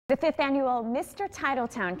The 5th annual Mr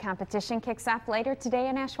Titletown competition kicks off later today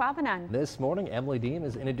in Ashwaubenon. This morning, Emily Dean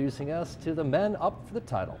is introducing us to the men up for the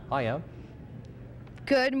title. Hi, Em.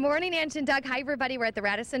 Good morning, Ange and Doug. Hi, everybody. We're at the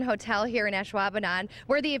Radisson Hotel here in Ashwaubenon,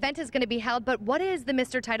 where the event is going to be held. But what is the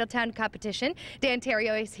Mr Titletown competition? Dan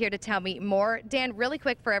Terrio is here to tell me more. Dan, really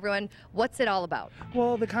quick for everyone, what's it all about?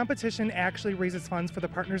 Well, the competition actually raises funds for the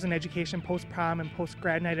Partners in Education post-prom and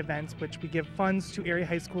post-grad night events, which we give funds to area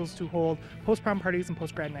high schools to hold post-prom parties and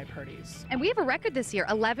post-grad night parties. And we have a record this year.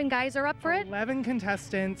 11 guys are up for it? 11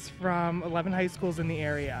 contestants from 11 high schools in the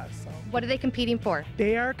area. So what are they competing for?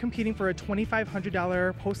 They are competing for a $2,500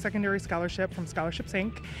 post-secondary scholarship from Scholarships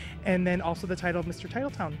Inc. and then also the title of Mr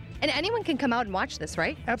Titletown. And anyone can come out and watch this,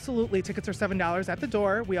 right? Absolutely. Tickets are $7 at the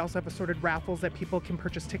door. We also have assorted raffles that people can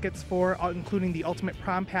purchase tickets for, including the Ultimate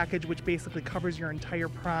Prom Package, which basically covers your entire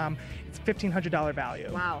prom. It's $1,500 value.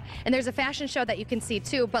 Wow. And there's a fashion show that you can see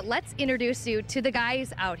too, but let's introduce you to the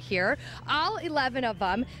guys out here, all 11 of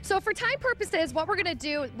them. So for time purposes, what we're going to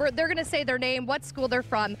do, they're going to say their name, what school they're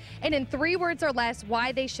from, and in 3 words or less,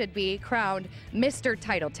 why they should be crowned Mr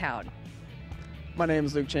Titletown. My name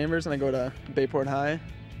is Luke Chambers, and I go to Bayport High,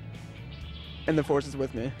 and the force is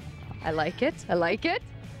with me. I like it. I like it.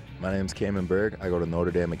 My name's Cameron Berg. I go to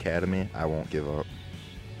Notre Dame Academy. I won't give up.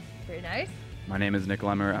 Very nice. My name is Nick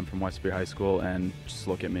Lemmer. I'm from Westbury High School, and just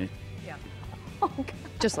look at me. Yeah. Oh, God.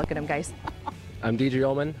 Just look at him, guys. I'm DJ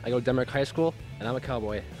Ullman. I go to Denmark High School, and I'm a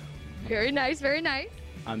cowboy. Very nice, very nice.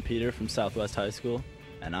 I'm Peter from Southwest High School,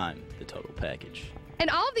 and I'm the total package. And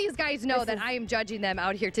all of these guys know that I am judging them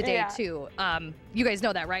out here today, too. You guys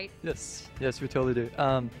know that, right? Yes, we totally do.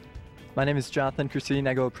 My name is Jonathan Christine.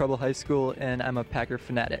 I go to Preble High School, and I'm a Packer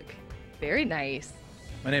fanatic. Very nice.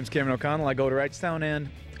 My name's Cameron O'Connell. I go to Wrightstown, and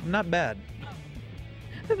I'm not bad.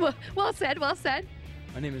 Well said, well said.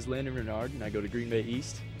 My name is Landon Renard, and I go to Green Bay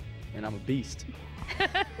East, and I'm a beast.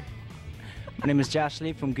 My name is Josh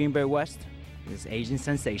Lee from Green Bay West. This Asian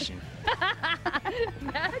sensation.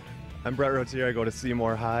 I'm Brett Rotier. I go to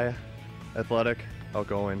Seymour High, athletic,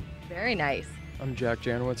 outgoing. Very nice. I'm Jack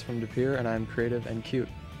Janowitz from De Pere, and I'm creative and cute.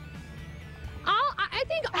 I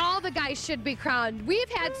think all the guys should be crowned. We've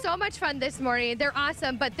had so much fun this morning. They're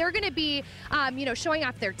awesome, but they're going to be, showing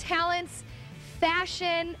off their talents,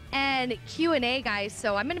 fashion, and Q&A, guys.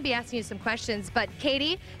 So I'm going to be asking you some questions. But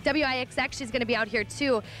Katie, WIXX, she's going to be out here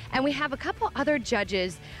too. And we have a couple other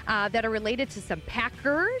judges that are related to some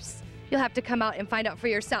Packers. You'll have to come out and find out for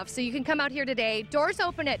yourself. So you can come out here today. Doors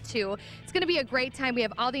open at 2. It's going to be a great time. We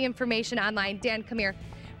have all the information online. Dan, come here.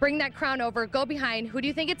 Bring that crown over. Go behind. Who do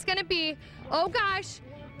you think it's going to be? Oh, gosh.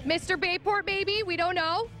 Mr. Bayport, maybe? We don't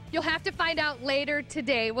know. You'll have to find out later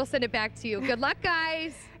today. We'll send it back to you. Good luck,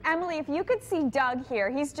 guys. Emily, if you could see Doug here,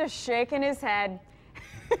 he's just shaking his head.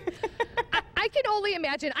 I can only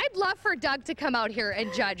imagine. I'd love for Doug to come out here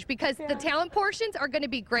and judge because the talent portions are going to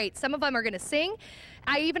be great. Some of them are going to sing.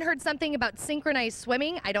 I even heard something about synchronized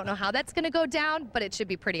swimming. I don't know how that's going to go down, but it should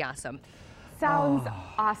be pretty awesome. Sounds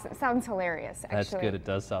awesome. Sounds hilarious, actually. That's good. It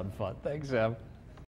does sound fun. Thanks, Em.